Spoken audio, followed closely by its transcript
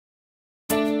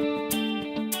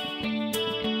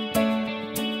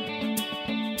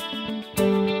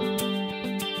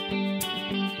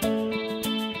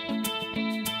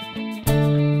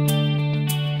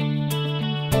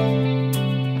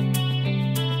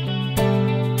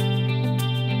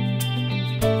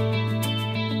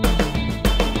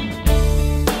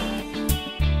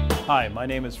My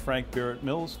name is Frank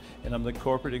Barrett-Mills, and I'm the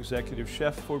Corporate Executive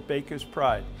Chef for Baker's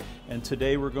Pride. And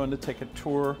today we're going to take a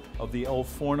tour of the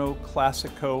Forno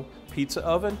Classico pizza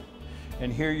oven.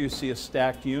 And here you see a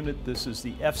stacked unit. This is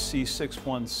the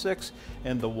FC616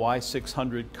 and the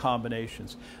Y600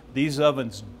 combinations. These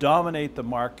ovens dominate the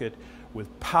market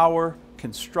with power,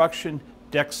 construction,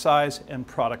 deck size, and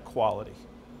product quality.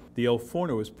 The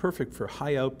Forno is perfect for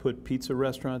high-output pizza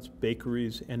restaurants,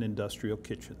 bakeries, and industrial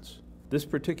kitchens. This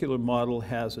particular model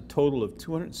has a total of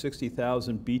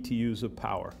 260,000 BTUs of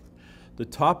power. The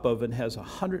top oven has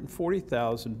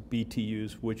 140,000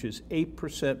 BTUs, which is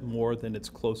 8% more than its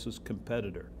closest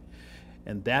competitor.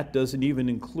 And that doesn't even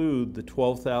include the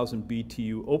 12,000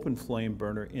 BTU open flame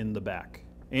burner in the back.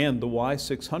 And the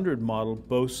Y600 model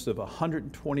boasts of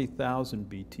 120,000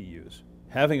 BTUs.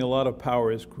 Having a lot of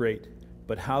power is great,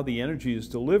 but how the energy is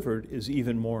delivered is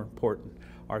even more important.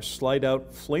 Our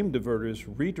slide-out flame diverters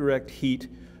redirect heat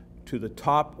to the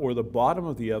top or the bottom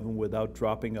of the oven without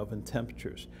dropping oven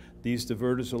temperatures. These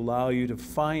diverters allow you to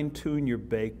fine-tune your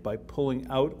bake by pulling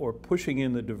out or pushing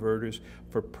in the diverters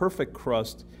for perfect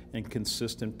crust and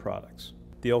consistent products.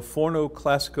 The Forno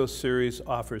Classico series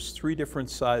offers 3 different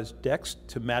sized decks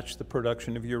to match the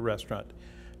production of your restaurant.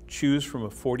 Choose from a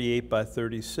 48 by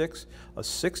 36, a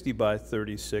 60 by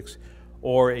 36,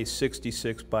 or a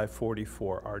 66 by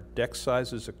 44. Our deck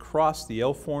sizes across the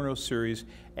Forno series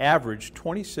average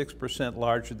 26%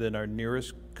 larger than our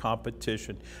nearest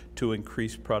competition to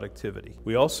increase productivity.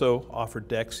 We also offer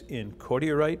decks in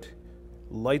Cordierite,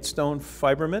 lightstone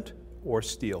fiberment, or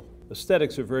steel.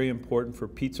 Aesthetics are very important for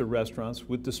pizza restaurants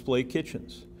with display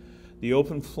kitchens. The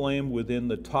open flame within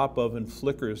the top oven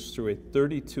flickers through a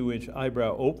 32-inch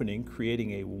eyebrow opening,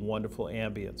 creating a wonderful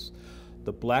ambience.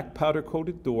 The black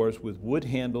powder-coated doors with wood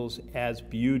handles adds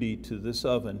beauty to this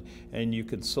oven, and you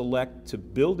can select to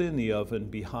build in the oven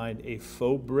behind a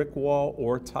faux brick wall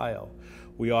or tile.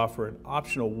 We offer an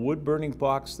optional wood-burning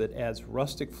box that adds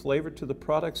rustic flavor to the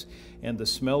products, and the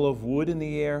smell of wood in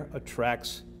the air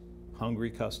attracts hungry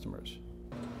customers.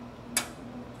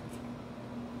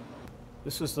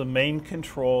 This is the main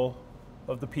control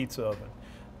of the pizza oven.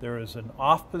 There is an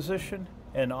off position,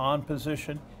 an on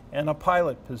position, and a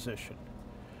pilot position.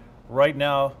 Right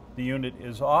now the unit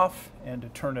is off, and to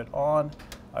turn it on,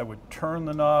 I would turn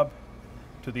the knob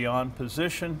to the on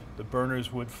position. The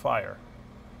burners would fire.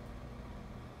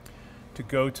 To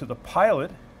go to the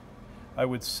pilot, I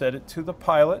would set it to the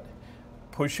pilot,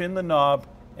 push in the knob,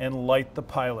 and light the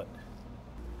pilot.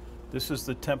 This is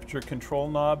the temperature control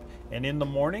knob, and in the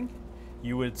morning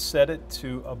you would set it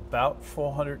to about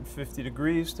 450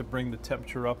 degrees to bring the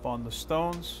temperature up on the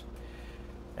stones.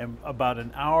 And about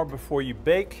an hour before you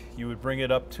bake, you would bring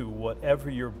it up to whatever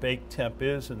your bake temp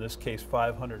is, in this case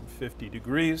 550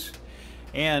 degrees.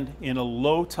 And in a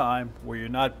low time where you're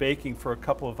not baking for a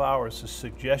couple of hours, the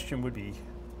suggestion would be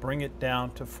bring it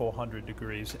down to 400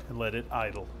 degrees and let it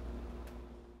idle.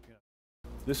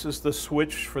 This is the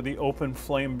switch for the open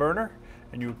flame burner,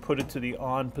 and you would put it to the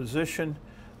on position.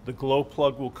 The glow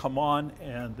plug will come on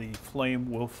and the flame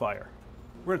will fire.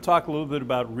 We're going to talk a little bit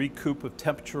about recoup of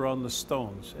temperature on the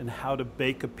stones and how to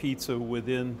bake a pizza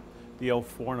within the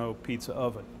Forno pizza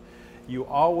oven. You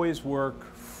always work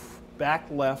back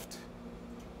left,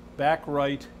 back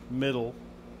right, middle,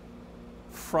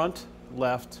 front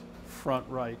left, front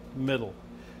right, middle.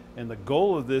 And the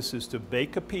goal of this is to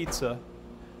bake a pizza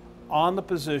on the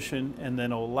position and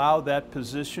then allow that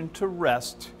position to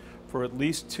rest for at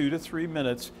least 2 to 3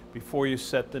 minutes before you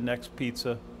set the next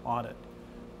pizza on it.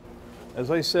 As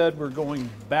I said, we're going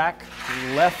back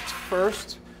left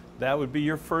first. That would be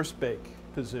your first bake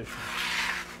position.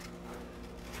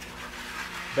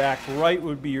 Back right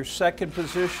would be your second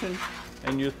position,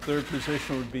 and your third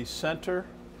position would be center.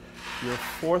 Your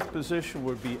fourth position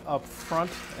would be up front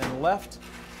and left.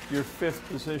 Your fifth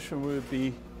position would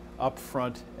be up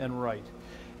front and right.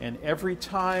 And every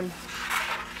time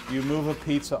you move a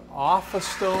pizza off a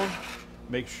stone,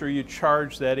 make sure you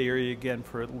charge that area again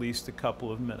for at least a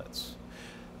couple of minutes.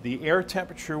 The air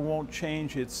temperature won't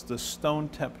change, it's the stone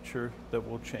temperature that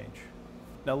will change.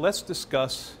 Now let's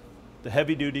discuss the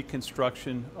heavy-duty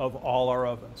construction of all our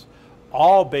ovens.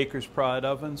 All Baker's Pride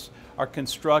ovens are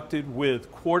constructed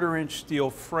with 1/4-inch steel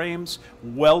frames,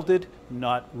 welded,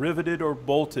 not riveted or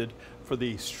bolted, for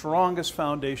the strongest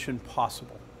foundation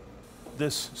possible.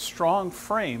 This strong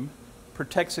frame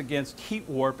protects against heat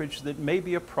warpage that may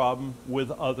be a problem with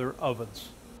other ovens.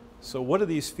 So what do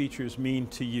these features mean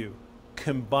to you?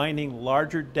 Combining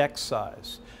larger deck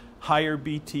size, higher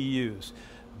BTUs,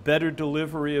 better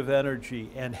delivery of energy,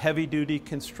 and heavy-duty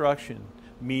construction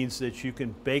means that you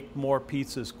can bake more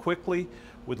pizzas quickly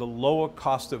with a lower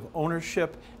cost of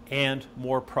ownership and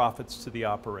more profits to the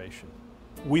operation.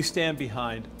 We stand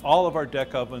behind all of our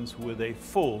deck ovens with a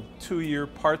full 2-year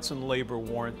parts and labor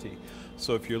warranty.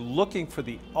 So if you're looking for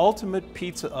the ultimate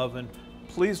pizza oven,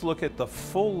 please look at the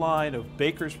full line of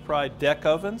Baker's Pride deck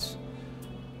ovens.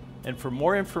 And for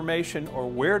more information or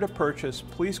where to purchase,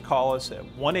 please call us at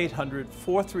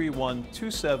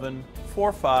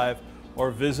 1-800-431-2745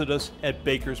 or visit us at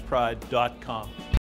bakerspride.com.